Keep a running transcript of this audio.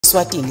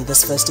Eswatini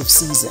this festive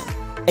season.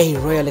 A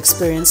royal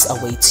experience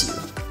awaits you.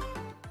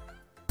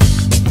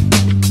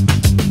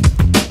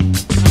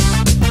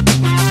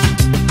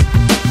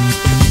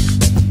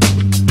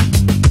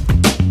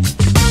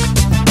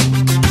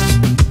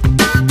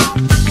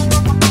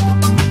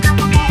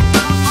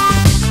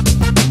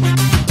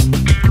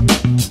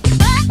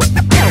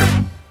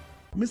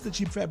 Mr.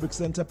 Cheap Fabric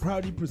Center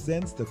proudly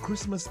presents the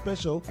Christmas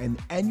special and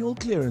annual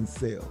clearance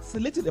sale.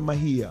 Selected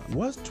Emahia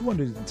was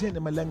 210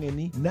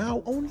 Emalangeni,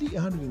 now only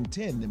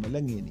 110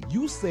 Emalangeni.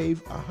 You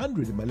save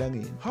 100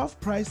 Emalangeni. Half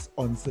price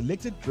on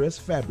selected dress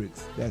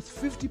fabrics. That's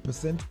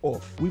 50%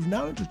 off. We've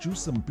now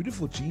introduced some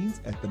beautiful jeans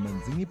at the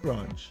Manzini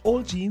branch.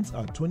 All jeans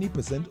are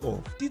 20%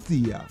 off.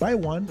 Tindzaba, buy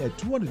one at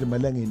 200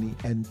 Emalangeni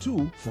and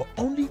two for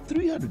only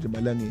 300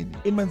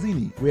 Emalangeni. In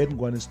Manzini, we're at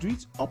Ngwane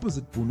Street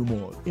opposite Bunu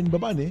Mall. In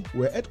Babane,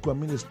 we're at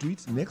Kwamina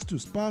Street next to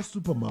Spa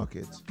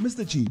Supermarket.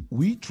 Mr. Cheap,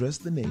 we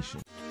trust the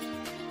nation.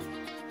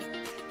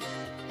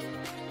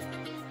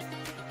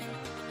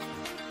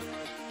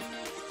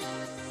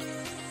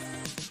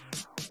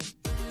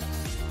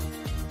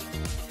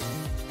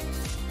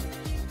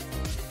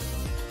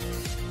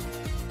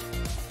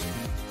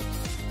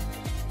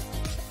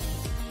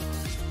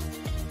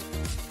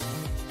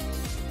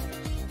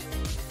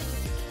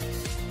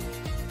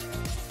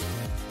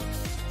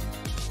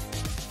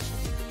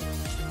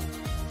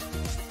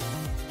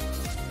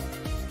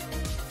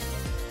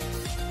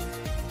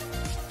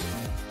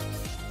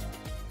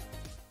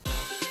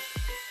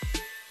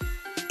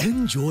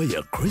 Enjoy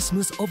a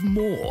Christmas of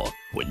more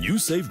when you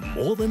save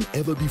more than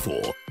ever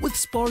before with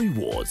Spar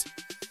Rewards.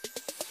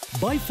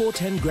 Buy 4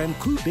 10-gram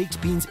Cool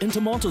Baked Beans in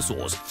tomato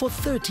sauce for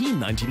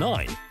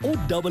 $13.99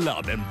 or double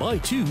up and buy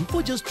 2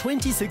 for just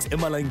 26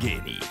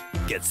 Emalangeni.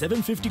 Get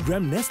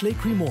 750-gram Nestle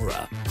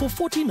Cremora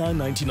for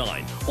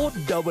 $49.99 or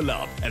double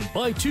up and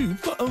buy 2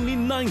 for only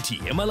 90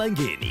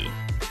 Emalangeni.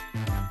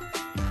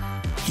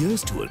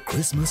 Here's to a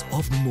Christmas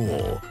of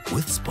more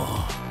with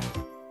Spar.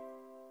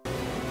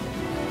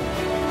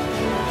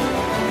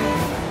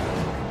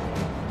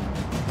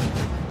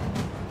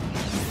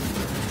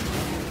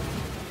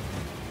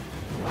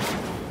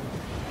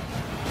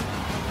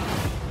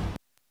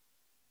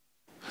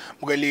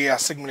 Mugeli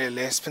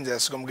asigmele siphindze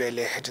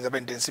sikomkele Tindzaba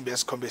intensibe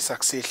esikhombisa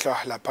kusihlwa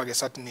lapha ke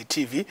Eswatini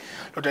TV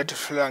lodathi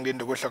fula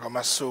ngendokuhla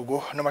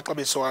kwamasuku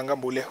nomaxabiso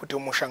kangambule uthi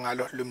umusha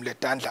ngalo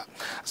lumletandla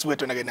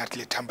sikwetona ke nathi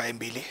lethamba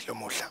embili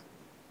lomuhla.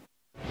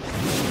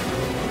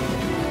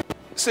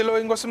 Silo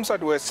inkosi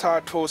Mswati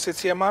wesithathu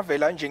sithi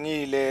emavela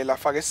njengile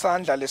lafaka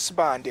isandla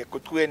lesibande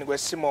eguqukweni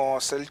kwesimo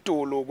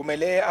selitulu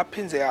kumele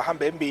aphinze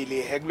ahambe embili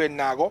ekulweni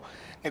nako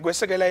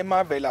nekwesekela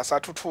imavela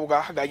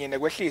asathuthuka kanye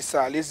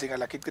nekwehlisa lizinga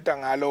lakhicita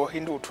ngalo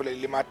intuthu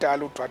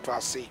lelimatala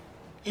udwadwasi.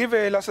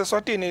 Live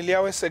laseswatini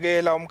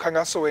liyawesekela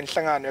umkhankaso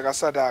wenhlangano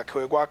yakaSADC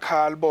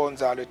wekwakha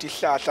libonza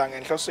lwetihlahla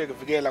ngenhloso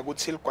yokuvikela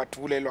ukuthi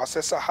ligwadule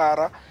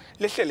lwaseSahara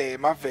lehlele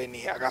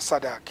emaveni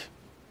akaSADC.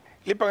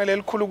 Libangele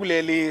elikhulu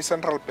kuleli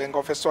Central Bank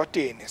of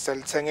Eswatini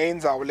selithenge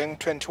indzawo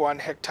leng-21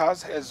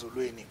 hectares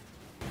ezulwini.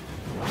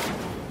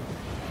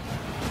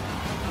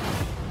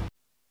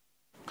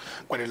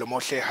 Kwanelo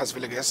mohle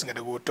hasivele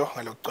singene kuto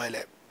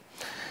ngalokugcwele.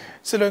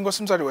 Silo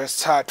inkosi Mswati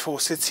wesithathu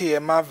sithi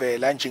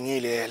emavela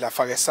njengile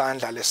lafaka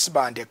isandla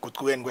lesibande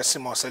eguqukweni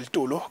kwesimo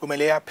selitulu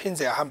kumele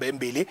yaphinze ahambe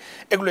embili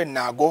ekulweni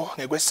nako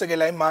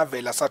ngekwesekela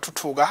imavela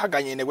asathuthuka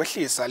kanye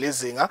nekwehlisa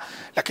lizinga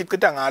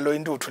lakhicita ngalo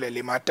intuthu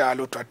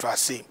lelimatala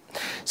udwadwasi.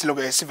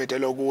 Siloke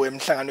sivetelo ku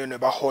emhlanganweni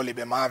webaholi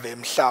bemave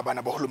emhlaba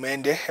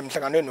nabohulumende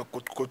emhlanganweni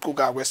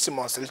wokuguquka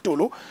kwesimo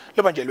selitulu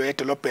lobanjelwe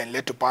edolobheni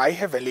leDubai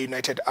Heavenly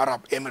United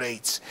Arab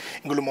Emirates.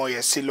 Inkulumo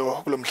yesilo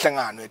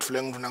kulomhlangano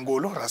etfule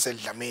nguNdunankulu Russell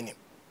Dlamini.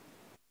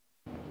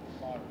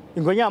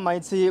 Ingonyama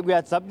ithi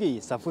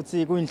kuyadzabukisa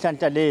futhi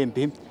kuyinhlanhla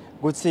lempi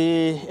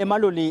kuthi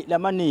emaloli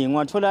lamaningi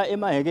wathola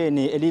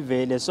emahekeni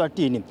elive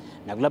leSwatini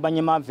nakulabanye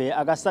amave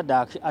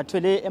akaSADC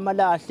athwele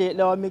emalahle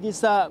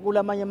lawamikisa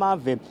kulamanye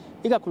amave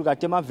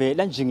ikakhulukazi emave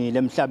lanjingile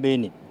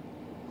emhlabeni.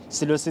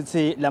 Silo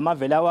sithi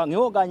lamave lawa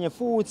ngiwo kanye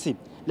futhi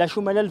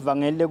lashumela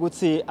livangele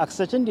ukuthi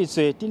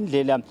akusetshenziswe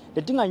tindlela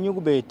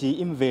letinganyukubeti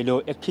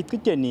imvelo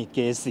ekukhiciteni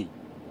gesi.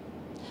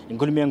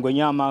 Inkulumo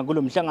yengonyama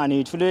kulomhlangano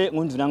ithule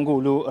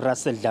nguNdunankulu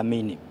Russell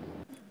Dlamini.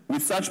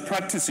 With such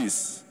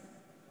practices,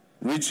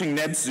 reaching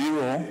net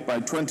zero by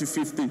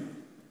 2050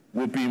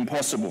 will be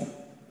impossible,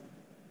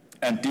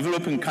 and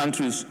developing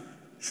countries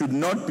should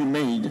not be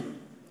made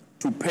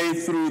to pay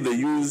through the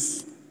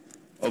use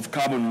of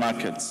carbon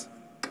markets.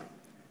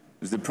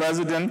 Mr.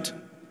 President,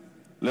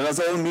 let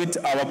us all meet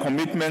our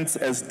commitments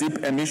as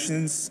deep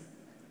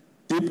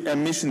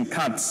emission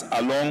cuts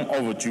are long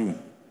overdue.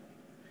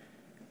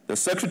 The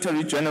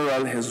Secretary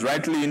General has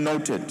rightly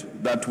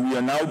noted that we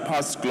are now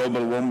past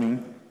global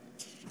warming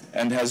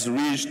and has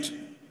reached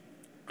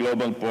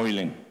global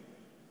boiling.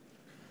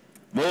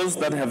 Those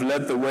that have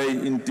led the way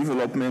in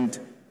development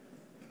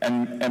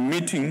and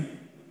emitting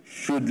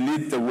should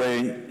lead the way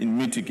in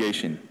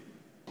mitigation.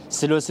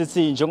 Silo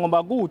sithi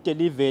njengoba kude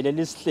livele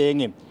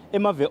lisihlenge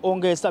emave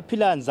onke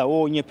saphila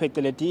ndzawonye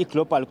pheceleti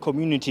i-global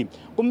community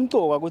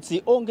kumcoka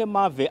ukuthi onke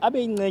emave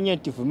abe ingcenye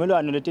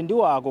yetivumelwano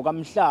letendiwako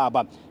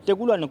kamhlaba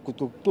tekulwa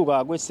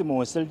nekuguquguquka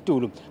kwesimo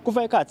selitulu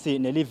kufa ekhatsi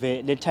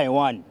nelive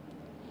le-Taiwan.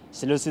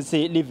 Silo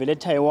sithi live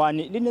le-Taiwan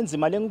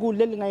linenzima lenkulu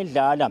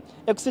lelingayidlala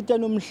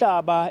ekusiteni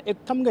umhlaba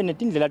ekuqhamukeni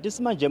netindlela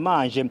tesimanje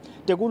manje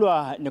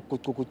tekulwa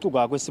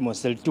nekuguquguquka kwesimo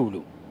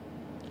selitulu.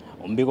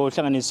 Umbiko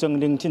uhlanganiswe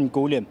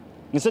nguLington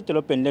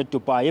ngisedolobheni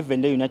le-Dubai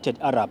eveni le-United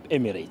Arab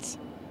Emirates.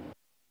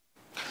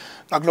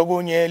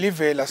 Ngakulokunye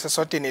live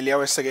laseSwatini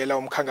liyawesekela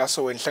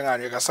umkhankaso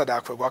wenhlangano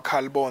kaSADC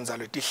kwakha libonza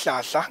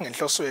lwetihlahla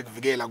ngenhloso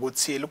yokuvikela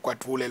ukuthi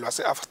lugwadvule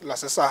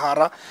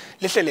lwase-Sahara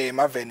lihlele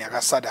emaveni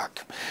akaSADC.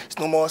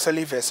 Isinqumo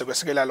selive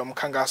sekwesekela lo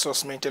mkhankaso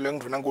simentelwe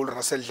nguNdunankulu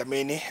Russell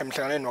Dlamini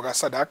emhlanganweni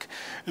wakaSADC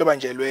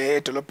lobanjelwe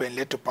edolobheni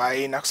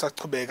le-Dubai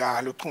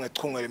nakusachubeka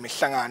luchungechunge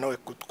lwemihlangano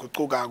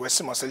ekuguquguquka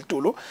kwesimo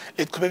selitulu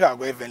lichubeka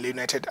kweveni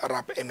le-United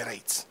Arab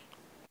Emirates.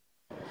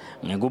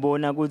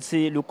 Ngikubona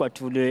ukuthi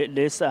lugwadvule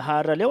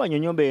le-Sahara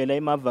lewanyonyobela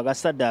emava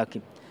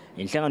kaSADC.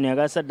 Inhlangano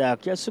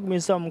yakaSADC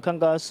yasukumisa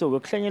umkhankaso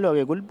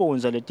wekuhlanyelwa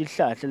kulibonza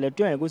letihlahla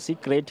lethiwa ukuthi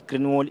Great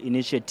Green Wall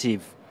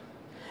Initiative.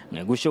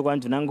 Ngekusho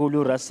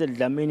kwaNdunankulu Russell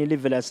Dlamini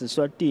live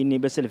laseSwatini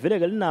bese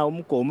liveleke linawo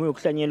umgomo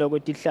wokuhlanyelwa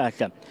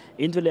kwetihlahla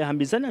into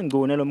lehambisana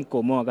ngco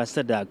nalomgomo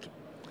wakaSADC.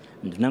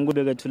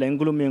 Ndunankulu bekethula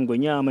inkulumo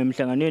ngonyama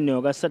emhlanganweni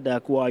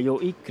wakaSADC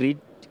wayo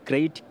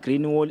i-Great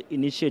Green Wall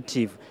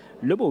Initiative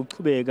lobo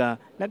uchubeka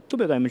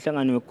nakuchubeka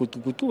imihlangano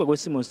yokuguquguquka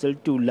kwesimo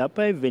selitulu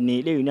lapha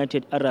eveni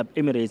le-United Arab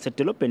Emirates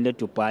edolobheni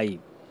le-Dubai.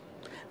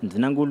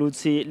 Ndunankulu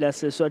uthi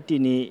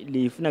laseSwatini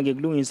lifuna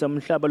kulungisa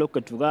umhlaba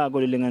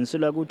logadvukako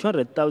lilinganiselwa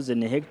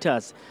ku-200,000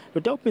 hectares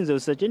lotawuphindze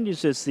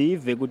usetshenziswe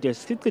sive kude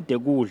sichicide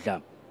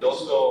kudla.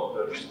 Also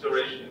the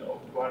restoration of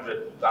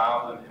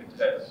 200,000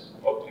 hectares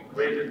of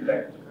degraded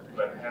land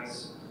to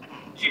enhance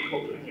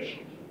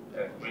eco-protection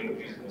and green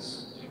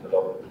business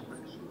development.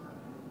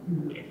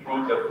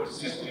 Improve the food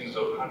systems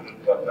of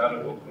 100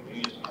 vulnerable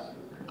communities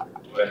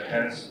to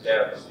enhance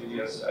their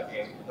resilience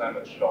against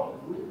climate shock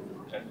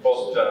and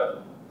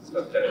foster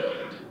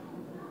sustainability.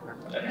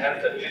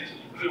 Enhance the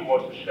litter-free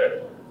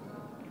watershed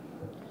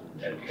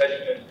and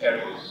catchment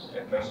areas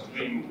and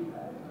mainstream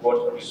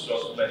water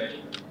resource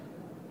management,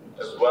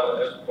 as well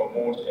as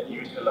promote and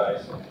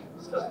utilize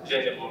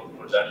sustainable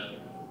production.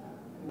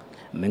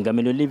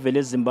 Mengameli live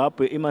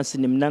leZimbabwe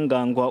Emmerson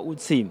Mnangagwa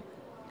uthi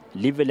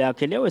live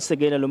lakhe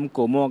liyawesekela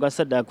lomgomo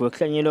wakaSADC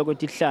wekuhlanyelwa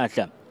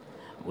kwetihlahla.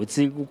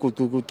 Uthi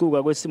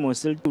kuguquguquka kwesimo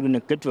selitulu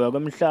nekugedvuka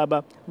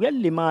kwemhlaba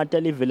kuyalilimata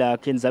live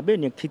lakhe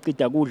endzabeni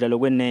yekukhicita kudla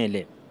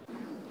lokwenele.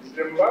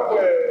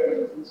 Zimbabwe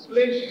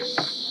pledges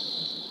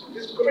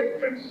its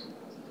commitment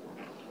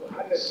to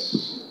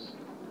harness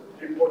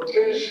the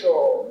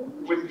potential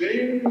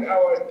within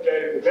our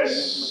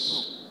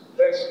diverse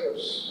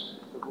landscapes,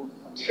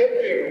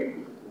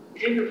 tapping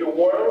into the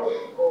wealth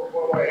of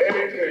our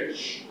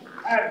heritage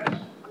and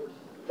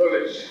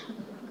knowledge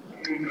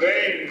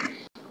ingrained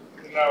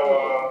in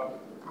our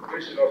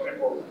regional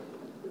people.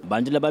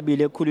 Bantu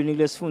lababili ekhulwini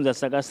kulesifundza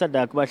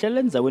sakaSADC bahlala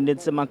endzaweni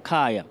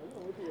lesemakhaya.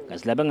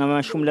 Kasi laba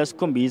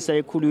ngama-70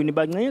 ekhulwini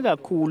bancike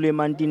kakhulu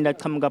emantini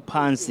lachamuka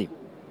phansi.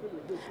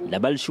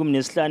 Laba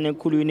 15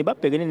 ekhulwini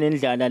babhekene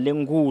nendlala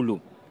lenkulu.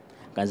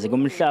 Kanti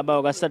kumhlaba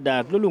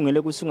wakaSADC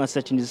lolungele kuthi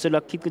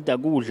ungasetshenziselwa kukhicita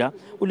kudla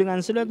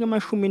ulinganiselwa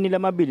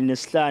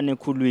ke-25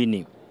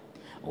 ekhulwini.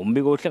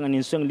 Umbiko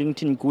uhlanganiswe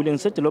nguLington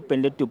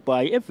ngisedolobheni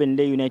le-Dubai eveni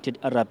le-United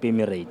Arab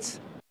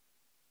Emirates.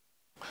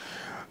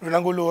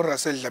 Ndunankulu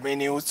Russell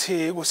Dlamini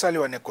uthi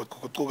kusaliwa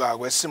neguquguquka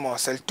kwesimo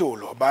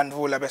selitulu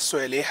bantfu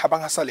labeswele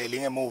abangasaleli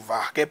ngemuva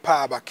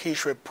kepha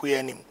bakhishwe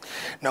ephuyeni.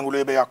 Ndunankulu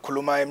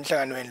ebekakhuluma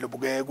emhlanganweni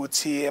lobuke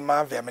ukuthi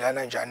emave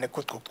amelana njani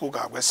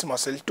neguquguquka kwesimo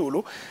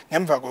selitulu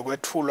ngemva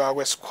kokwethulwa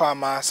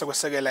kwesikhwama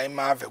sekwesekela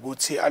emave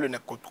ukuthi alwe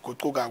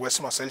neguquguquka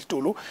kwesimo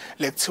selitulu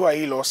lekuthiwa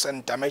yi-Loss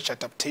and Damage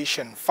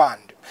Adaptation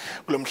Fund.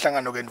 Kulo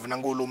mhlangano ke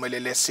Ndunankulu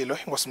umelele silo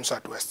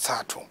inkosimswati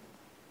wesithathu.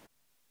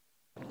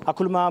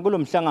 Akhuluma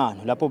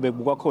kulomhlangano lapho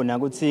bekubukwa khona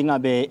ukuthi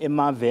ngabe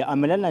emave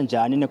amelana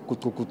njani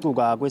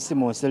nekuguquguquka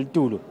kwesimo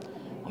selitulu.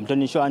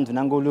 Umhlonishwa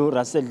waNdunankulu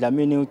Russell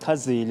Dlamini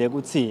uchazile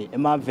ukuthi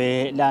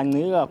emave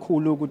lancike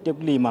kakhulu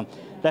kutekulima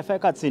lafa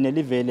ekhatsini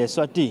live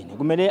leSwatini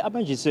kumele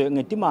abanjiswe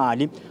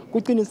ngetimali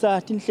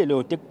kuqinisa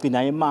tinhlelo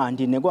tekugcina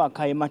emanti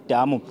nekwakha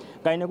emadamu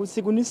kanye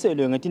nokuthi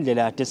kuniselwe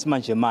ngetindlela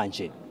tesimanje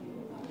manje.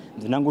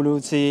 Ndunankulu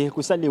uthi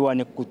kusaliwa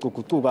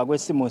nekuguquguquka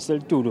kwesimo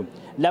selitulu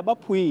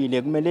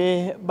labaphuyile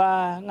kumele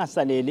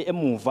bangasaleli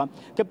emuva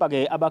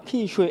kepha-ke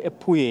abakhishwe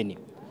ephuyeni.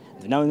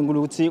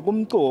 Ndunankulu uthi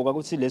kumcoka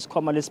ukuthi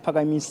lesikhwama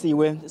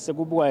lesiphakamisiwe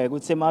sekubuka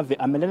ukuthi emave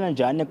amelana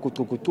njani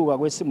nekuguquguquka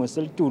kwesimo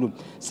selitulu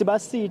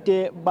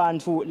sibasite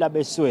bantfu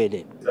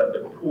labeswele. That the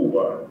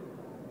poor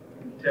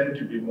tend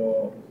to be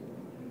more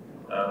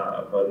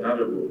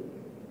vulnerable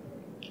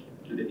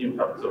to the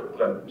impacts of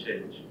climate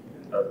change,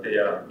 as they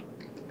are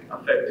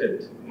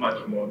affected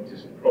much more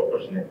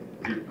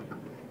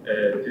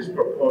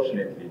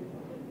disproportionately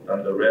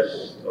than the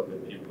rest of the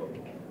people.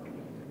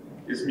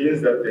 This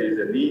means that there is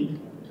a need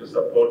to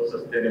support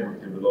sustainable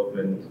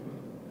development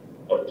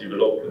of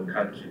developing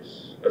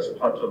countries as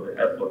part of the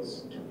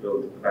efforts to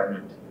build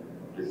climate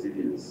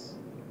resilience.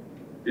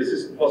 This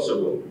is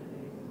possible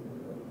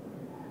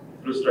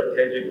through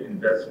strategic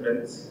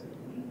investments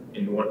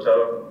in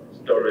water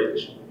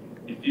storage,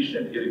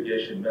 efficient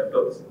irrigation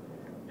methods,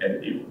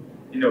 and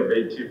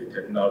innovative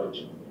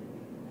technology.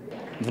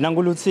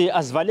 Mvunanguluthi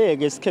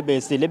asivaleke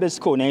isikhebesi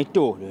lebesikhona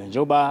eTolo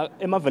njengoba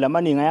emavela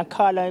amaningi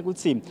ayakhala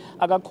ukuthi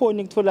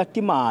akakhoni ukuthola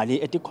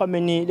imali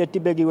etikhwameni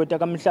letibekiwe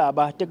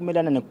takamhlaba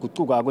tekumelana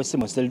nokuguquka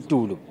kwesimo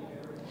selitulu.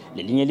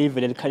 Lelinye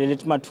live lelikhalela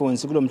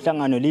smartphones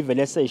kulomhlangano live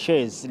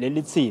leSeychelles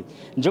lelithi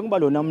njengoba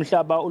lona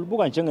umhlaba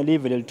ulibuka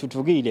njengelive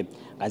lelithuthukile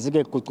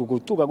kazi-ke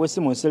kuguquka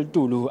kwesimo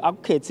selitulu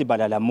akukhethi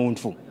ibala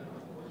lamuntu.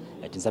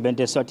 Tindzaba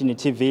Eswatini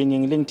TV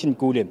ngingilingithini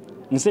kule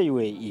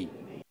ngise-UAE.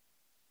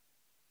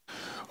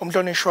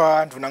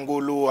 Umhlonishwa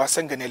Ndvunankhulu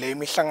asengenele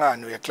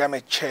imihlangano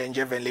ye-climate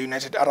change evele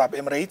United Arab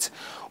Emirates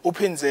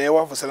uphinze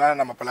wavuselana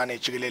namapulane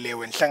ejikelele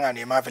wenhlangano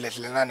yemave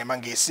ledlelana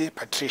nemangisi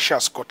Patricia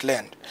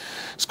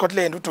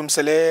Scotland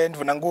udumisele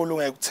Ndvunankhulu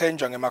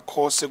ngekuthenjwa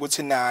ngemakhosi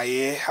ukuthi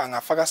naye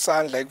angafaka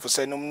sandla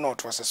ekuvuseni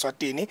umnotho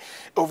waseswatini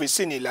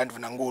ovisini la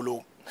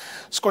Ndvunankhulu.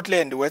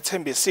 Scotland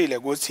wethembisile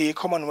ukuthi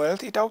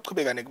i-Commonwealth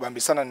itawuchubeka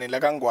nekubambisana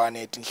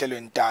nelakangwane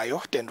etinhlelweni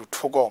tayo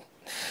tentuthuko.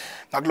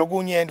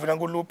 Ngakulokunye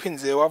Ndvunankhulu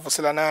uphinze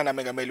wavuselana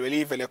namengameli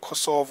welive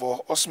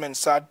leKosovo Osman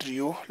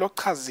Sadriu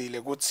lochazile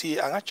ukuthi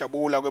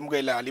angajabula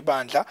kwemukela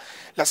libandla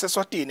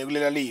laseswatini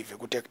kulela live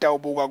kude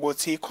kutawubuka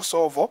ukuthi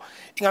iKosovo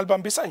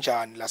ingalibambisa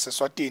njani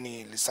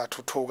laseswatini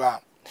lisathuthuka.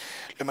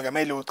 Lo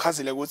mengameli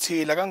uchazile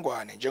ukuthi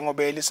lakangwane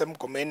njengoba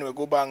lisemgomeni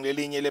wekuba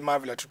ngelinye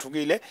lemave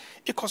lathuthukile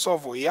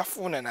iKosovo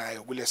iyafuna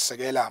nayo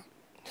kulesekela.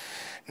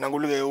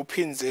 Nanguluke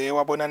uphinze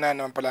wabonana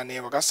namapulane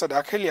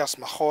wakaSadak Elias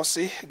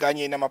Makhosi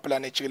kanye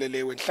namapulane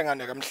ejikelele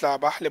wenhlangano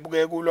kamhlaba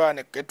lebuke kulwa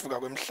nekugedvuka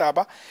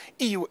kwemhlaba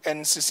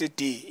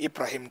i-UNCCD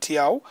Ibrahim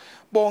Thiaw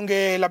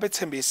bonke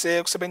labethembise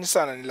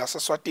ukusebenzisana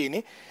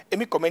nelaseswatini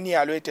emigomeni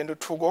yalo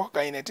etentuthuko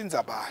kanye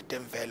netindzaba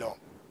temvelo.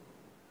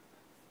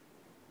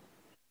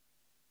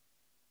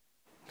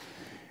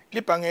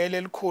 Libhange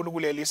elikhulu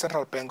kuleli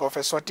Central Bank of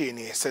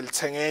Eswatini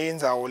selithenge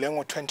indzawo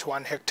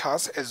lengu-21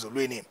 hectares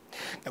ezulwini.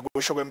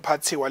 Nekusho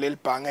kwemphathi waleli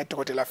bhange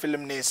Dr.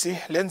 Philip Nesi,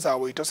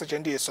 lendzawo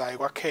itosetshenziswa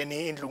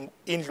ekwakheni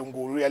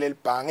indlungulu yaleli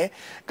bhange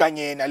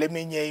kanye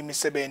naleminye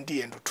imisebenti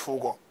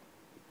yentuthuko.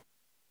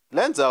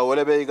 Lendzawo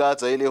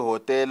lebeyikadza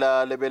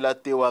ilihotela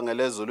lebelatiwa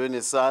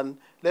ngelezulwini Sun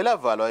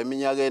lelavalwa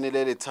eminyakeni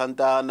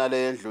lelithantana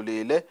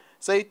leyendlulile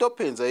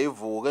seyitophinze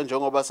ivuke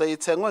njengoba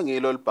seyithengwe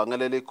ngilo libhange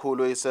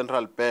lelikhulu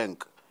i-Central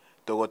Bank.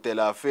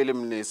 Dr. Philip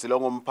Nesi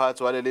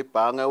longumphathi waleli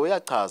bhange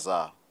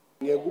uyachaza.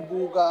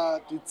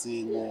 Ngekubuka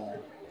tidzingo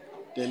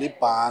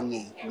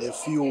telibhange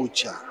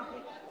le-future,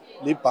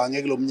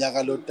 libhange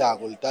kulomnyaka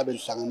lotako litabe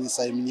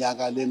lihlanganisa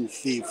iminyaka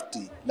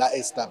lengu-50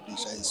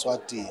 la-establisha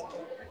eSwatini.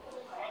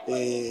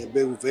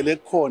 Bekuvele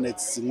khona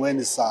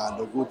etsizingweni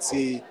salo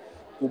ukuthi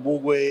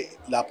kubukwe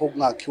lapho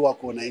kungakhiwa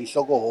khona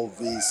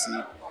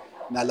inhloko-hovisi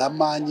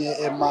nalamanye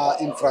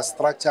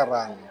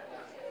ema-infrastructural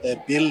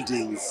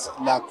buildings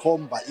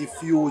lakhomba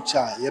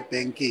i-future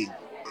ye-banking.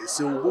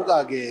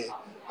 Siwubuka ke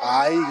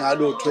hayi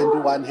ngalo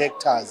 21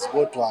 hectares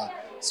kodwa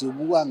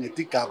siwubuka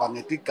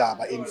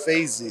ngetigaba in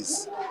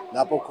phases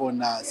lapho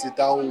khona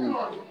sitawu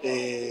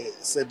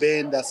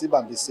sebenta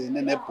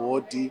sibambisene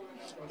nebhodi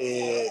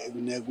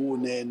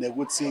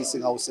nekuthi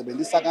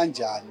singawusebenzisa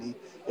kanjani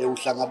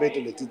uhlangabetho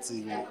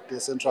letidzingo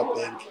te-Central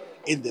Bank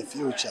in the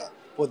future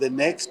for the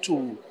next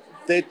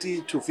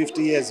 30 to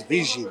 50 years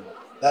vision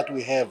that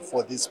we have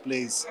for this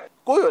place.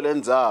 Kuyo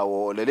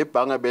lendzawo leli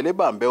bhange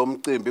belibambe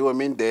umcimbi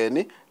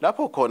wemindeni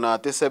lapho khona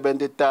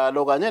tisebenti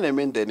talo kanye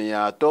nemindeni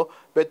yato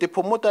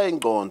betiphumuta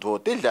ingqondo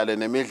tidlale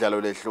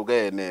nemidlalo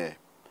lehlukene.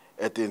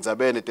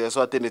 Etindzabeni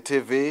teSwatini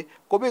TV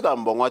kubika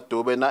Mbongwa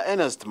Dube na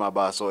Ernest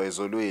Mabaso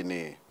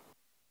ezulwini.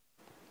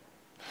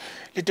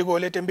 Litiko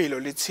letempilo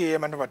lithi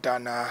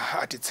emantombazana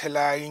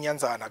atithela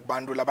inyanzana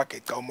kubantu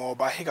labageca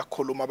umoba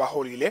ikakhuluma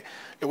abaholile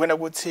lokwena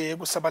ukuthi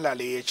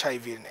kusabalale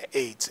i-HIV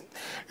ne-AIDS.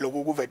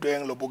 Lokhu kuvetwe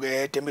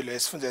ngilobuke tempilo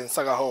esifundeni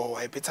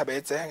sakahoho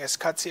ePieterbetse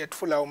ngesikhathi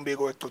etfula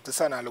umbiko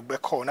wekucocisana lokube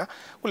khona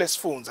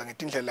kulesifundza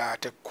ngetindlela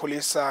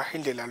tekukhulisa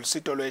indlela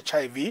lusito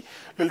lwe-HIV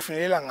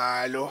lolufinyelela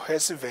ngalo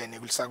esiveni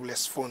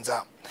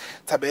kulesifundza.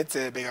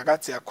 Tabetse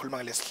bekakatsi yakhuluma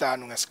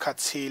ngelesihlanu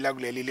ngesikhathi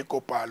lakuleli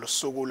likopa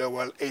lusuku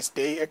lwe-World AIDS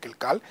Day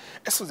eGilgal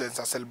esifundeni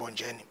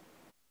saselibonjeni.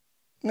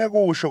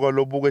 Ngekusho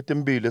kwalobuke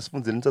etempilo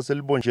esifundeni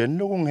saselibonjeni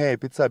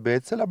lokungehappy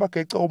Tabetse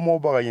labageca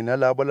umoba kanye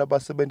nalabo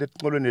labasebenza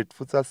etincolweni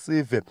letfutsa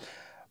sive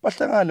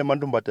bahlangana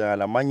nemantombazana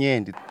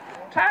lamanyenti.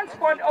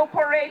 Transport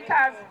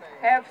operators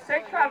have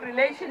sexual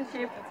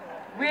relationships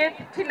with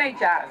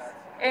teenagers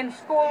and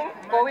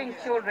school-going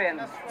children.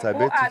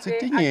 Tabetse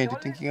sitinyenti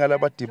tinkinga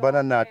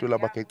labadibana nato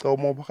labageca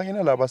umoba kanye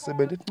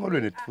nalabasebenza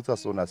etincolweni letfutsa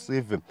sona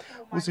sive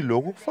kusi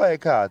lokhu kufaka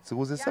ekhatsi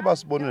kuze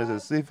sebasibonile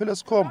lesifo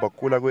lesikhomba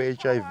kukhula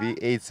kwe-HIV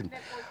AIDS.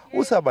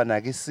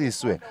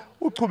 usabanakisiswe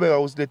uchubeka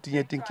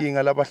usiletinye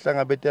tinkinga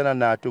labahlangabetana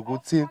nato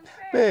ukuthi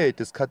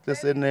bethe isikhathi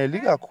lesenele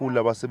kakhulu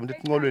abasebenza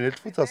etinqolweni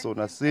etfutsa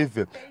sona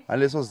sive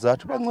ngaleso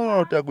sizathu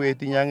banconota kuye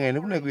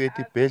etinyangeni kunekuye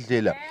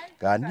etibhedlela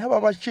kanti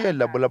ababashiyeli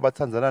labo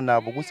labathandzana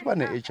nabo ukuthi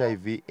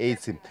bane-HIV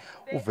AIDS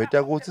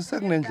uveta ukuthi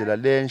sekunendlela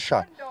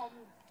lensha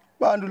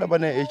bantu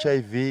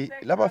labane-HIV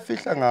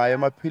labafihla ngayo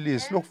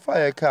amaphilisi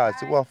lokufaka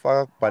ekhathi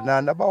kuwafaka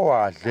kubanana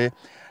bawadle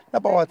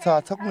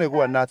nabawathatha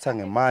kunekuwanatha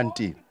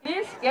ngemanti.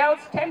 These girls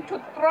tend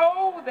to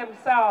throw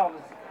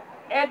themselves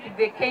at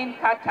the cane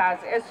cutters,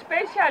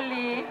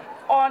 especially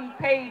on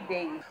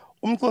paydays.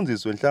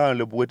 Umcondzisi wenhlangano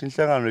lebuketa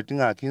inhlangano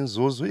letingakhi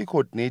inzuzo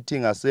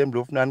i-Coordinating Assembly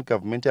of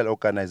Non-Governmental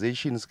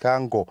Organizations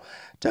Kango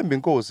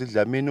Thembinkosi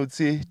Dlamini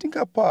uthi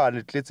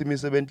tinkaphane tiletha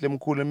imisebenti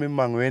lemkhulu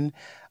emimangweni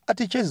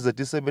atijezisa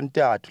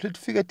tisebentathu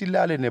letifike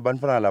tilale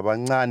nebantfwana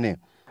labancane.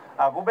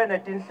 Akube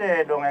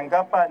netinhlelo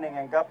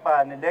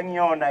ngenkampani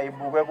lengiyona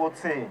ibuke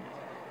ukuthi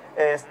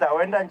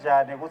sitawenda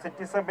njani ukuthi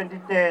tisebenti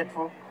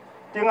tetfu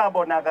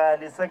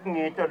tingabonakali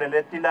sekungito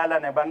leletilala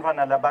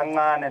nebantfwana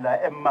labancane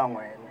la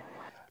emmangweni.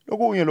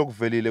 Lokunye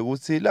lokuvelile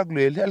ukuthi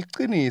lakuleli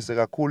alicinise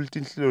kakhulu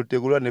tinhlelo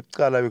tekulwa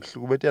nebucala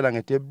bekuhlukubetela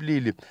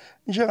ngetebulili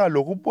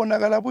njengalokhu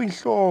kubonakala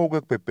buyinhloko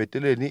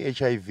ekubhebheteleni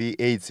i-HIV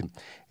AIDS.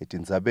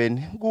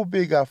 Etindzabeni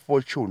kubika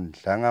Fortune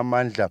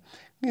Dlangamandla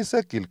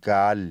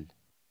ngiseGilgal.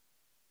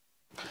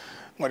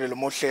 Ngolelo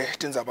muhle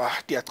Tindzaba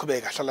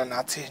tiyachubeka hlala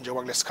nathi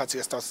njengoba kulesikhathi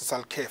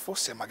esitawusisalkhefu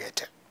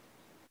semakethe.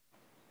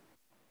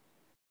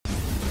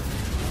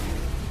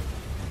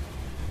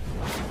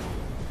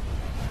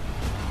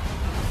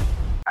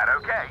 At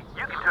OK,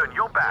 you can turn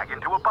your bag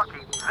into a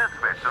bucky this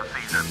festive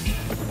season.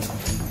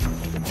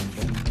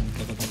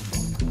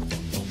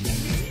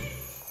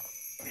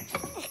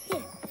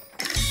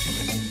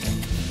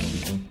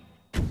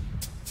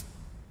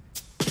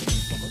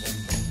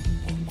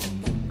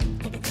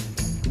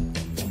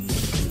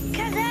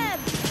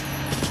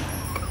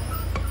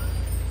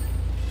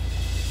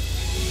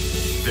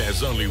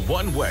 There's only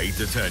one way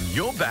to turn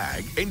your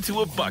bag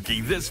into a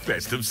bucky this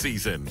festive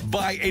season.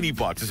 Buy any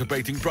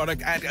participating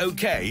product at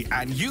OK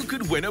and you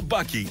could win a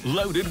bucky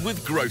loaded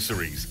with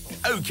groceries.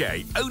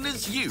 OK,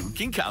 owners you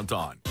can count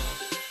on.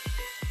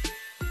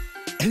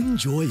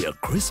 Enjoy a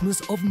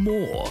Christmas of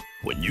more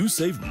when you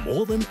save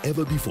more than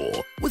ever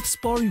before with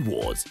Spar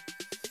Rewards.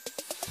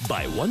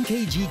 Buy 1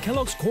 kg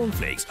Kellogg's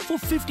cornflakes for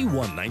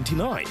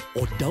 $51.99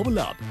 or double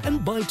up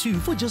and buy 2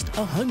 for just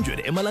 100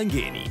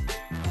 emalangeni.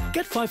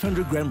 Get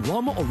 500 gram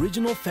Rama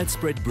Original Fat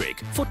Spread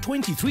Brick for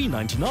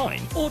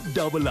 $23.99 or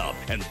double up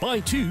and buy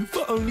 2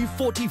 for only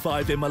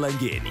 45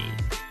 emalangeni.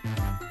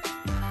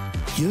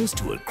 Here's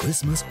to a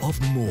Christmas of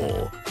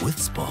more with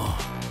Spar.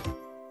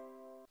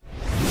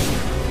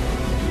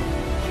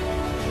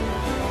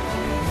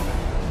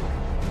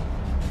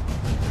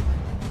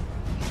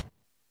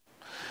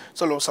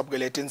 So lo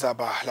sabukele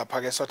Tindzaba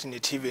lapha ke Eswatini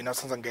TV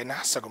nasenza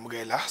ngena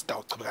sakumukela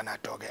sitawuchubeka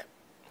nato ke.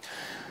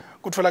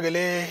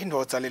 Kutholakele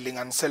indodza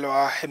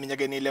lelinganiselwa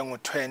eminyakeni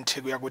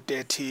lengu-20 kuya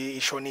ku-30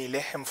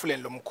 ishonile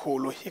emfuleni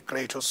lomkhulu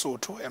iGreat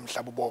Osuthu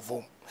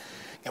eMhlabubovu.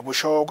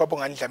 Ngebusho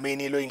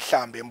kwabongandlamini lo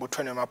inhlambi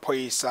embuthweni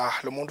wamaphoyisa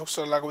lo muntu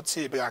kusola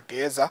ukuthi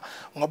bekageza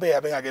ngoba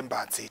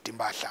yabengakembathi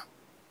timpahla.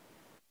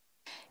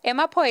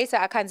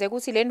 Emaphoyisa akhanze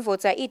ukuthi le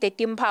ndvodza ide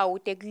timpawu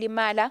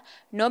tekulimala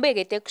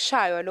nobeke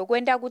tekushaywa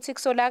lokwenta ukuthi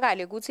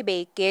kusolakale ukuthi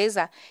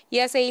beyigeza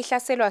yase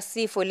ihlaselwa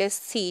sifo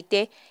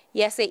lesithite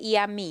yase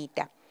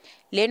iyamita.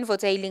 Le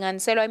ndvodza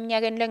ilinganiselwa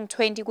eminyakeni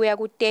lengu-20 kuya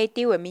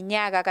ku-30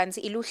 weminyaka kanti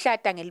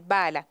iluhlata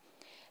ngelibala.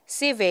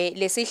 Sive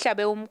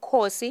lesihlabe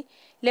umkhosi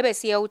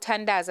lebesiye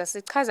uthandaza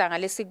sichaza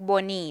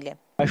ngalesikubonile.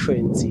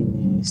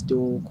 Ashwenzini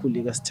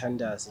sitokhulika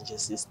sithandaza nje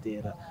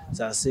sistera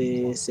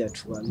sase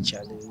siyathuka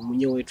njalo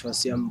umunye wethu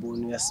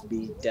wasiyambona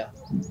uyasibita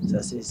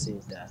sase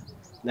sida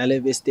nale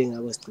beste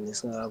ngabo sigcine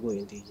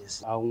singakakwendi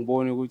nje.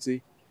 Angibone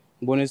ukuthi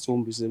ngibone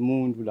isizombi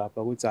semuntu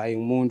lapha ukuthi hayi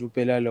umuntu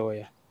phela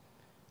loya.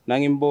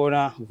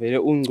 Nangimbona vele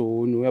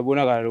ungcono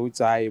uyabonakala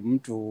ukuthi hayi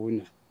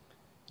umduna.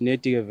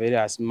 Nedi ke vele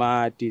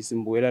asimati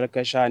simbuyela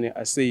lakashane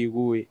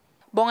aseyikuye.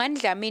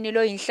 Bongandlamini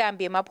lo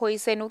inhlambi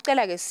emaphoyiseni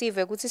ucela ke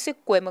sive ukuthi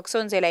sigweme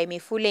kusonzela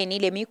emifuleni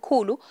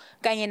lemikhulu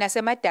kanye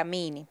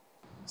nasemadamini.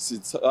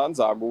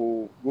 Sithandza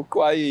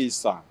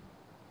ukuqwayisa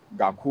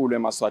kakhulu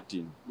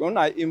eMaswatini.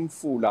 Kona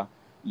imfula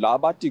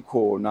labathi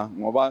khona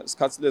ngoba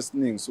isikhathi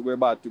lesiningi suke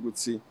bathi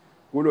ukuthi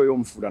kulo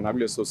yomfula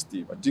nakuleso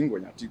sidiba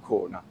dingwenya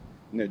tikhona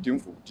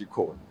nedimvu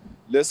tikhona.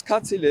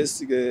 Lesikhathi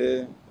lesi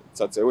ke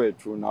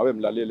dzadzewethu nawe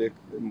emlalele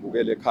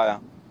embukele ekhaya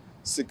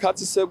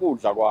sikhathi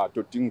sekudla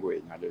kwato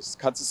dingwenya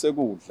lesikhathi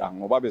sekudla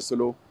ngoba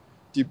besolo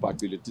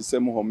tibhacile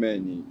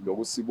tisemuhomeni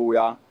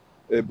lokusibuya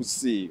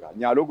ebusika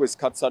nyalo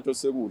kwesikhathi satho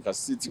sekudla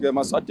sithi ke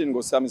eMaswatini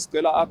ngosami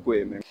sicela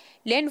agweme.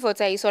 Le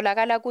ndvodza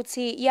isolakala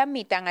ukuthi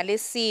yamita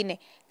ngalesine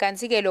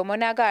kanti ke lo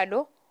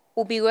monakalo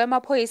ubikwe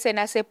emaphoyiseni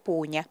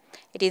aseBhunya.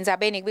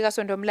 Etindzabeni kubika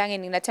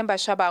Sondomlangeni naThemba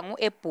Shabangu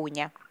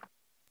eBhunya.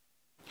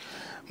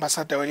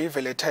 Masada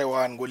welive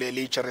le-Taiwan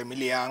kuleli Jeremy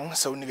Liang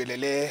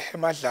sewunikelele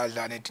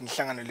emadladla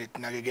netinhlangano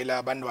letinakekela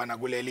abantwana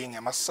kuleli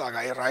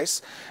ngemasaka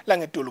e-rice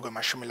langetulu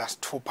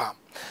kwe-60.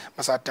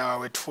 Masada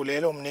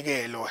wetfulele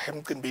umnikelo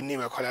emcimbini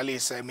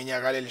wekholalisa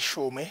iminyaka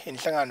lelishumi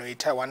inhlangano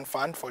i-Taiwan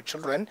Fund for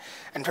Children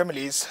and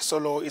Families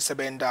solo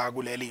isebenta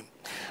kuleli.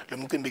 Lo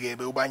mcimbi-ke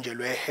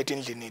bewubanjelwe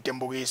etindlini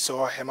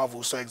tembukiso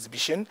emavuso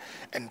exhibition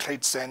and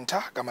trade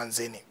center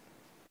kaManzini.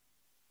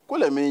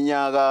 Kule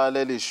minyaka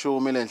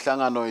lelishumi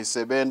lenhlangano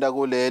isebenta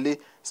kuleli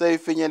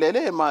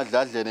seyifinyelele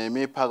emadladleni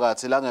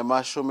emiphakathi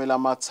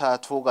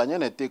lange-30 kanye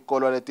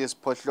netikolo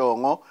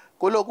letisiphohlongo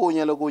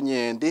kulokunye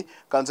lokunyenti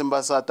kanti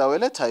mbasada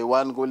wele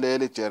Taiwan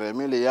kuleli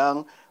Jeremy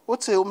Liang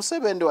uthi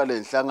umsebenzi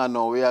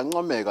walenhlangano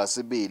uyancomeka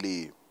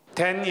sibili.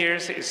 10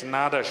 years is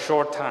not a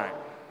short time.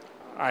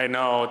 I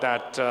know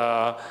that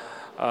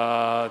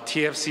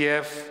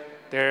TFCF,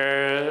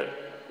 their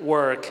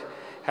work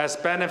has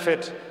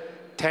benefited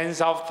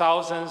tens of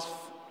thousands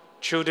of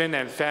children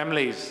and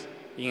families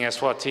in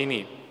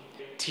Eswatini.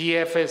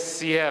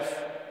 TFCF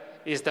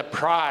is the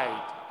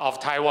pride of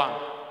Taiwan.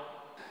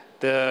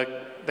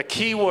 The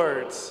key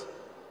words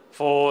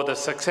for the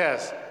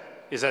success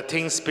is a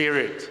team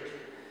spirit.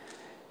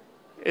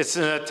 It's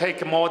going to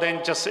take more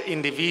than just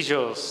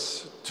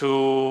individuals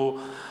to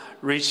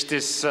reach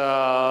this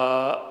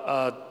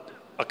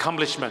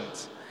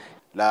accomplishment.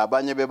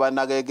 Labanye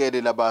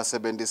bebanakekeli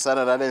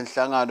labasebenzisana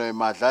nalenhlangano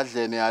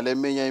emadladleni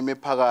yaleminye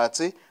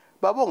imiphakathi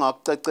babonga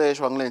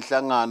ukuceceshwa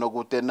ngelenhlangano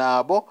kude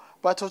nabo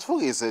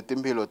bathuthukise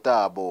impilo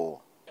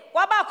tabo.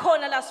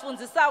 Kwabakhona la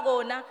sifundisa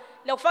kona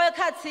lokufaka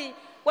ekhathi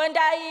kwenta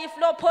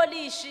i-floor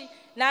polish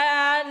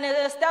na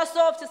ne-star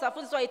soft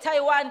safundiswa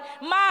eTaiwan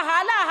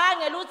mahala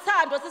hangela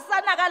uthando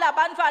sisanakala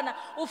abantwana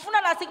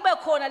ufuna nasi kube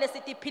khona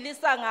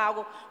lesitiphilisa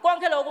ngako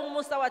konke lokhu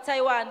ngumusa wa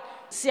Taiwan.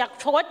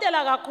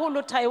 Siyakuthokozela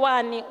kakhulu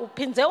Taiwan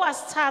uphinze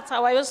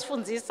wasithatha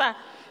wayosifundisa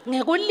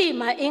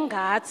ngekulima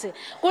ingathi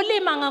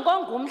kulima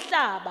ngakonga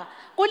umhlaba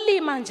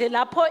kulima nje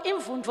lapho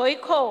imvundvo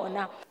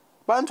ikhona.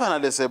 Bantwana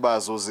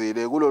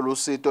lesebazuzile kulolu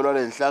sito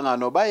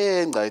lwalenhlangano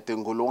bayenca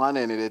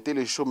etinkulunganeni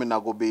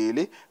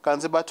letilishumi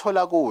kanti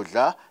bathola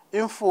kudla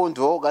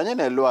imfundo kanye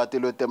nelwati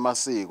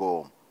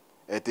lwetemasiko.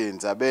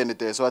 Etindzabeni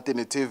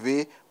te-Eswatini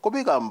TV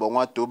kubika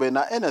Mbongwa Dube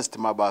na Ernest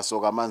Mabaso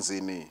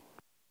kaManzini.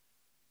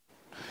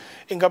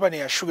 Inkampani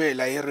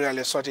yashukela i-Real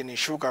Eswatini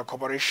Sugar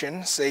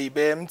Corporation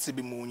seyibe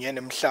mtsibi munye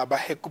nemhlaba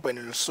ekubheni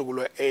lusuku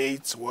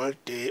lwe-AIDS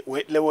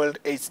World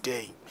AIDS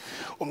Day.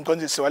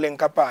 Umqondisi wale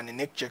nkampani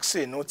Nick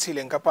Jackson uthi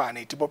le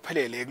nkampani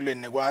itibophelele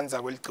ekulweni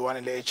nekwanza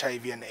kweligciwane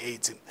le-HIV and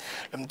AIDS.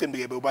 Lo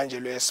mcimbi-ke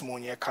bewubanjelwe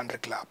eSimunye Country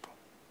Club.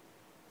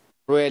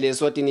 Real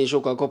Eswatini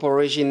Sugar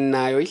Corporation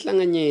nayo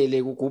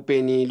ihlanganyele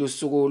kugubheni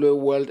lusuku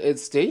lwe-World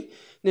AIDS Day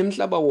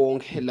nemhlaba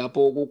wonke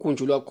lapho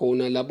kukhunjulwa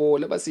khona labo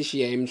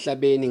labasishiya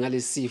emhlabeni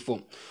ngalesifo.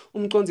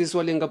 Umqondisi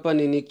wale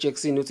nkampani Nick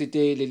Jackson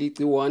uthi leli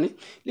gciwane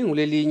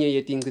lingulelinye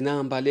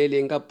yetingcinamba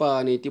lele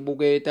nkampani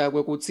tibuketa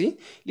kwekuthi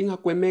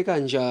lingagwemeka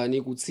kanjani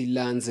ukuthi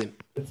lanze.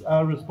 It's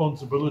our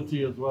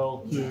responsibility as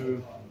well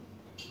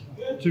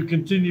to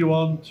continue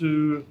on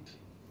to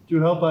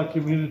help our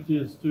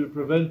communities to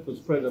prevent the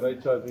spread of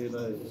HIV and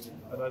AIDS.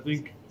 And I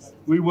think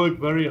we work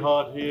very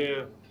hard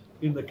here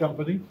in the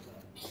company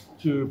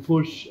to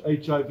push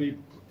HIV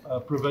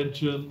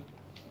prevention.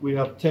 We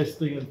have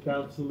testing and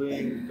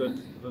counseling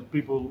that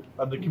people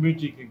and the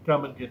community can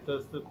come and get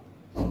tested.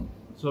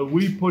 So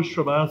we push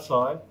from our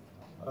side.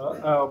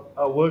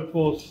 Our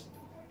workforce,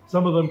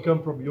 some of them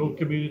come from your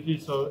community,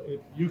 so if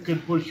you can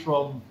push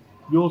from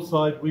your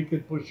side, we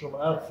can push from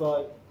our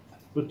side.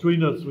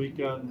 Between us, we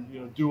can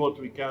do what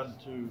we can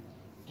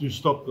to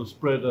stop the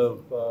spread of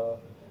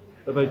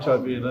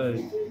HIV and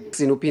AIDS.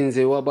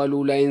 Sinuphinze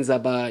wabalula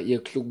indzaba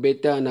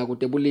yekuhlukubetana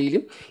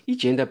kutebulili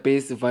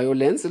i-gender-based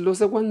violence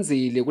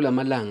losekwanzile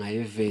kulamalanga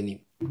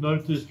eveni. We've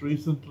noticed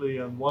recently,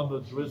 and one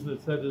that's risen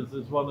its head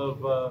is one of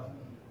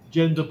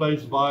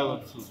gender-based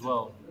violence as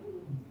well.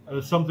 And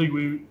it's something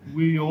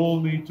we all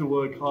need to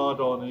work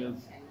hard on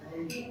is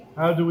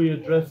how do we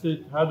address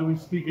it? How do we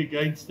speak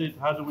against it?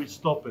 How do we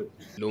stop it?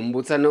 Lo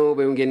mbuthano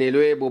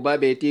bewungenelwe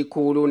bobabeti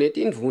khulu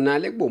netindvuna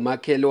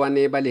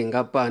lekubomakhelwane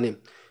balenkampani.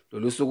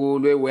 Lolu suku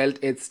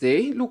lwe-World AIDS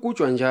Day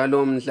lugujwa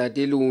njalo mhla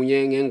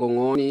tilunye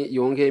ngengongoni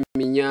yonke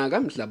iminyaka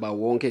mhlaba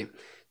wonke.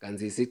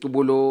 Kanti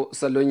isicubulo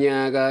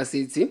salonyaka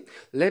sithi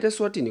let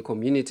Eswatini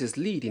communities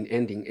lead in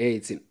ending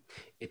AIDS.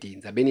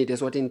 Etindzabeni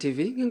te-Eswatini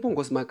TV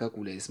ngiNkosi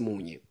Magagula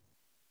Esimunye.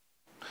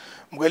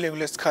 Mkweli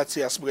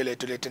kulesikhathi asibukele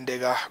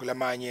letendeka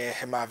kulamanye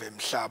emave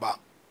emhlaba.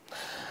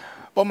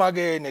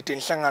 Boma-ke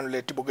netinhlangano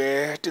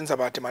letibuke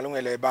tindzaba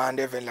temalungelo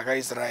ebantu eveni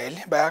laka-Israel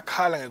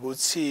bayakhala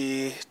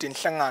ngekuthi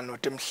tinhlangano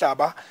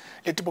temhlaba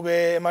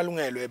letibuke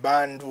emalungelo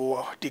ebantu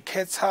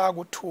tikhetsa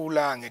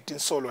kuthula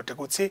ngetinsolo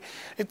tekuthi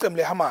icembu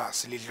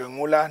leHamas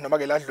lidlwengula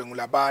noma-ke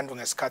ladlwengula abantu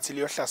ngesikhathi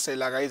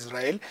liyohlasela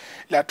ka-Israel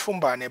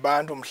lathumba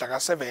nebantu mhla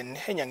ka-7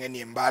 enyangeni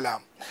yembala.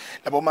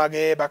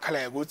 Laboma-ke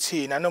bakhala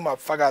ngekuthi nanoma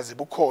ubufakazi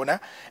bukhona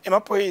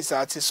emaphoyisa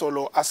athi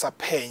solo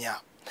asaphenya.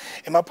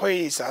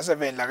 Emaphoyisa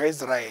a7 la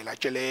kaIsrael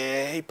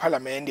atshele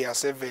iParliament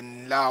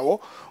ya7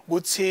 lawo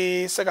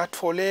ukuthi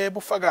sekathole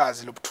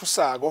bufakazi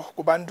lobuthusako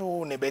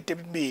kubantu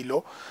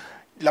nebetempilo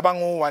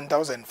labangu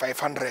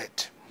 1500.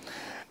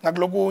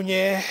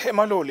 Ngakulokunye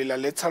emaloli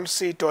laletha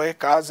lusito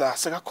eGaza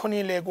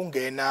sekakhonile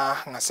kungena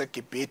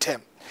ngaseGibhithe.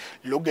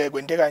 Loke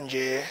kwenteka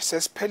nje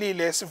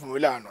sesiphelile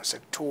isivumelwano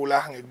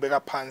sekuthula ngekubeka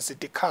phansi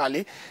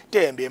tikhali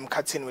tembi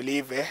emkhathini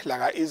welive la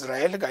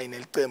kaIsrael kanye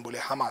nelicembu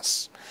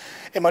leHamas.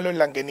 Emaloli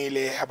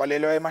langenile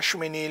abalelwa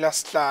emashumini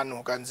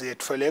lasihlanu kanzi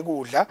etfwele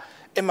kudla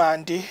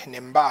emanti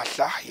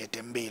nempahla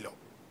yetempilo.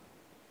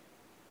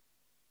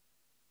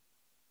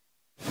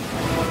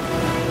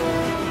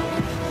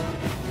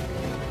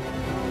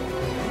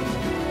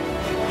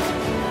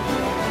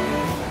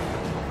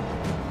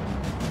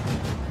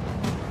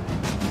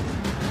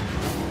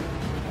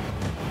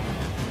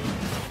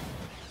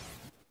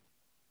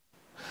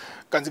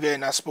 Kanti-ke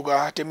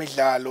nasibuka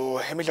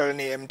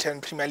emidlalweni ye-M10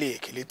 Premier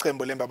League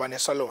licembu lembabane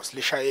Swallows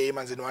lishaye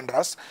eManzini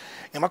Wanderers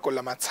ngemagoli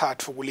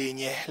amathathu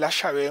kulinye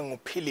lashaywe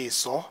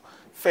nguPhiliso,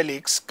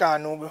 Felix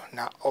Kanu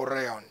na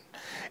Orion.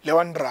 Le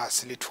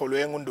Wanderers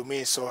litholwe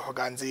ngundumiso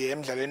kanzi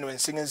emidlalweni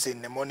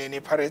weNsingizini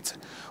neMoneni Pirates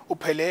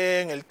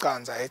uphele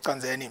ngelicandza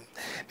ecandzeni.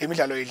 Le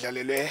midlalo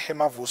idlalelwe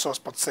eMavuso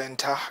Sports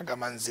Center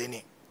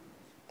kaManzini.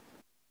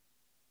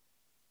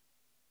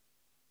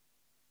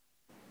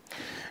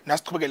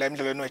 Nasiqhubekela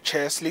emidlalweni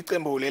we-chess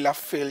licembu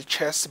lelafield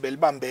chess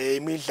belibambe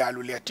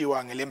imidlalo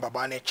liyatiwa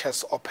ngelembabane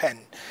chess open.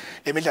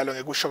 Le midlalo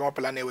ngekusho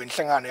kwamabhalane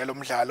wenhlangano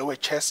yalomdlalo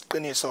we-chess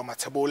Qiniso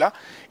Mathebula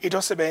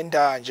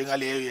itosebenta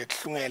njengaleyo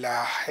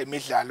yekuhlungela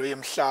emidlalo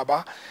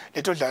yemhlaba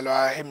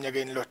letodlalwa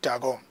eminyakeni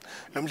lotako.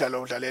 Lo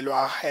mdlalo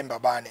udlalelwa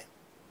embabane.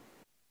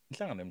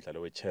 Inhlangano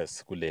yemidlalo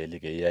we-chess kuleli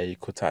ke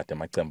iyayikhuthaza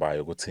amacembu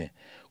ayo ukuthi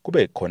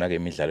kube khona ke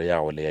imidlalo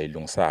yawo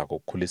leyayilungisako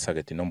ukukhulisa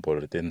ke inombolo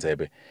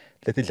letendzebe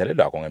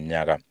letidlalelwako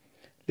ngeminyaka.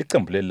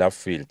 Licembu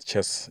lelafield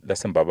chess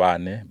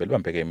lasembabane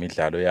belibambeke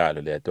imidlalo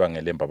yalo leyatiwa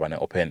ngelembabane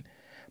open.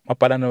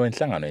 Mabhalane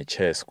wenhlangano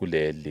ye-chess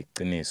kuleli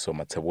Qiniso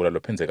Mathebula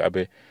lophindze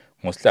abe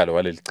ngosihlalo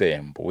waleli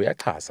cembu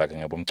uyachaza ke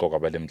ngebumcoka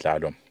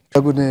balemidlalo.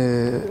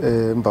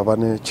 Kune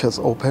mbabane chess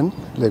open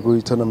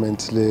lekuyi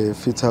tournament le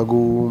fita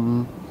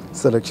ku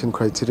selection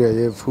criteria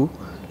yethu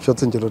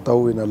shothi nje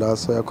lotawina la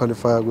so ya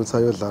qualify ukuthi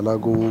ayodlala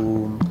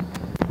ku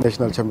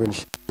national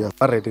championship.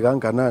 Ready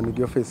kanganani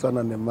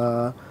kuyofacana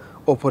nema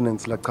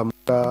opponents laqhamuka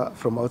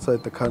from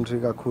outside the country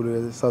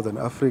kakhulu Southern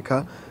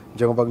Africa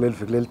njengoba kuleli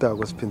viki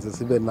lelitako siphindze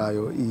sibe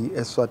nayo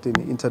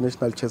iEswatini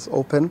International Chess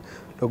Open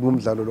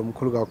lokungumdlalo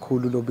lomkhulu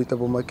kakhulu lobita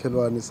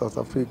bomakhelwane South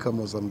Africa,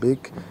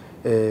 Mozambique,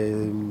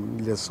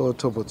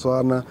 Lesotho,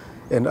 Botswana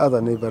and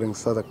other neighboring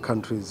southern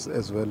countries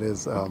as well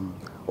as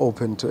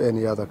open to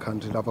any other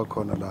country lapha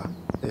khona la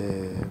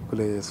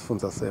kule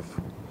sifundza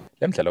sefu.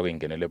 Lemdlalo ke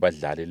ingenelwe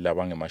badlali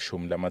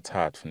labangemashumi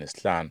lamathathu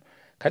nesihlanu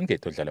kanti ke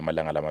idodlala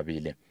emalanga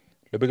lamabili.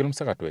 Lobekela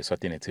umsakazo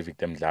weSwatini TV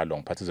temidlalo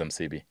ngiphathizwe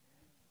Msibi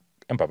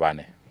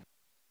embabane.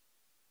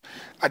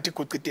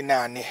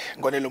 Atikuqitinani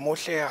ngonelo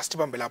muhle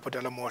asitibambe lapho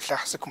dalamohla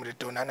sikhumule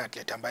donana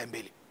atletamba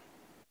embili.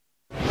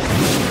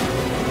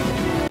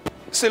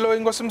 Silo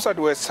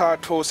inkosimsadu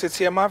wesithathu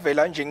sithi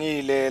emavela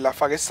njengile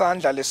lafaka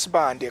isandla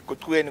lesibande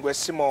eguqukweni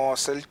kwesimo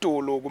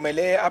selitulu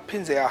kumele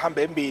aphinze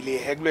ahambe embili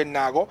ekulweni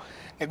nako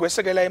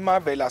nekwesekela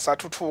emavela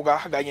asathuthuka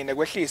kanye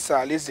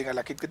nekwehlisa lizinga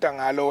lakicita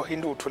ngalo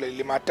intuthu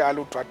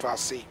lelimatala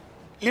udwadwasi.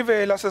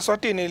 Live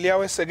laseSwatini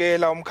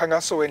liyawesekela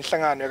umkhankaso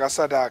wenhlangano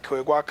kaSADC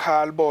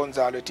wekwakha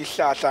libonza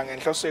lwetihlahla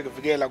ngenhloso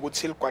yokuvikela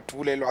ukuthi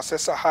ligwadule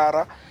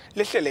lwaseSahara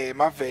lihlele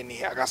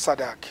emaveni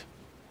akaSADC.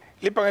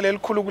 Libhange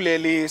lelikhulu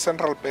kuleli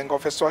Central Bank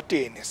of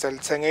Eswatini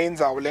selithenge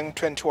indzawo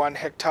lengu-21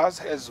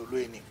 hectares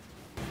ezulwini.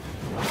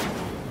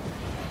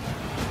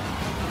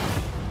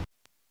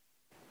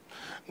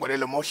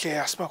 Ngolelo mohle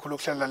asibakhulu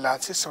ukuhlala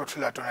lansi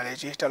sakuthula dona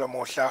leti talo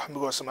mohla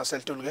mbikosi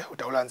maselituluke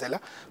utawulandzela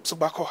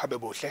busubakho habe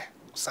buhle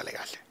usale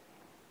kahle.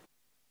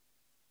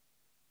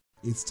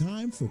 It's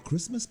time for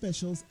Christmas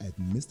specials at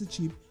Mr.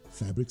 Cheap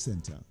Fabric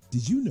Center.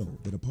 Did you know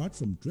that apart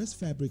from dress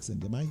fabrics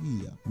and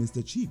demahiya,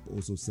 Mr. Cheap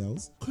also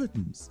sells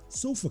curtains,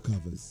 sofa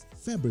covers,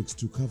 fabrics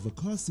to cover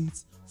car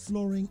seats,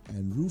 flooring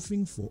and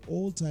roofing for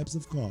all types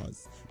of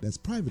cars. That's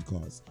private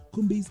cars,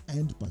 kumbis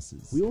and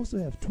buses. We also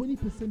have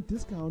 20%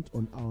 discount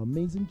on our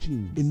amazing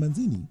jeans. In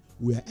Manzini,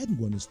 we are at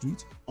Ngwana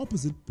Street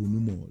opposite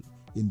Bunu Mall.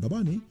 In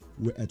Babane,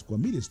 we're at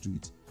Kwamile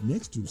Street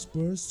next to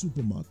Spurs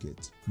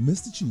Supermarket.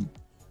 Mr. Cheap,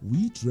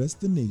 we dress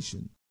the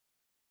nation.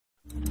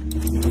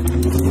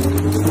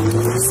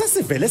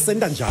 Sesivele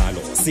senda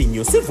njalo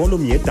sinyuse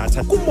volume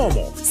yedatha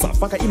kuMomo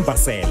safaka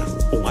imbasela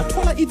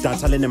ungathola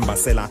idatha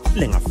lenembasela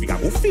lengafika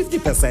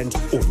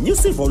ku50%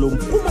 unyuse volume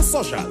kuma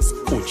socials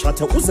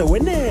uchathe uze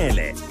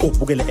wenele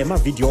ubukele ema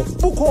video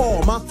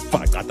bukhoma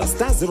faqata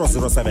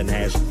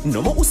 *007#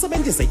 noma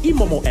usebenzise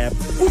iMomo app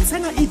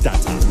uthenga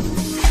idatha.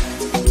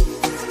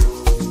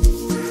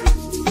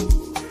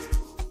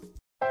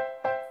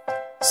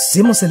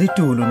 Simo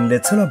selitulu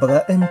nilethelwa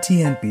baka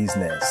MTN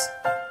Business.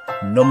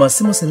 Noma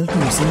simo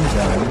selitulu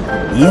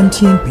sinjani,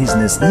 MTN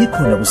Business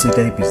ikhona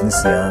kusita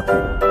ibhizinisi yakho.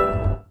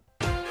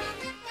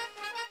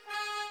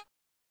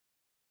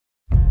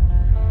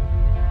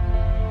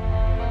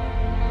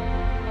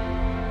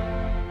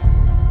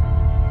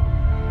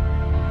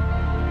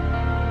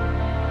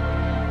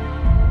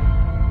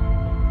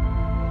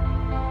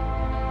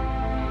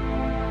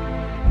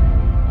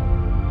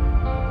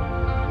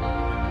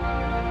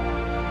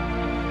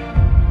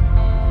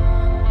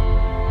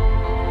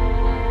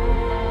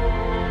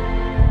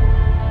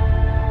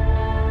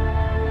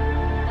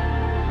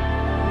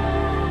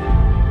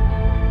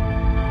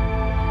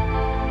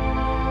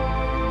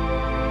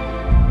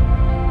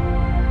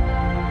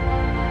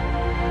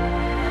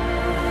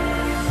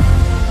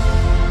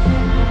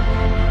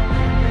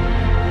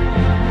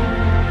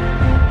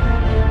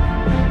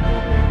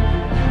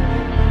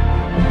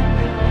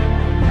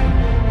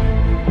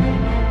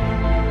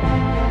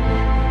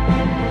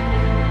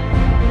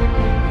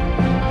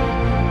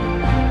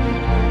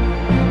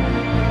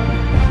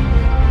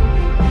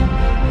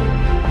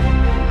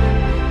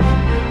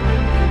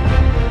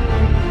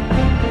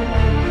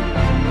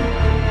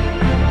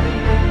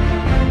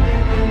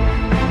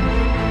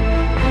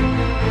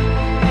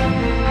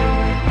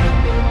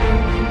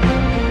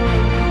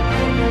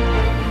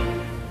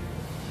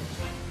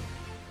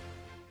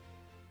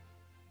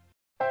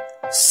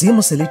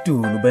 Simo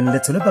selitulu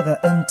benilethelwe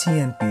baka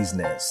MTN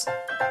Business.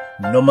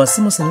 Noma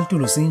simo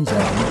selitulu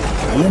sinjani,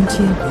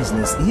 MTN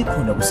Business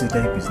ikhona kusita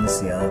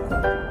ibhizinisi yakho.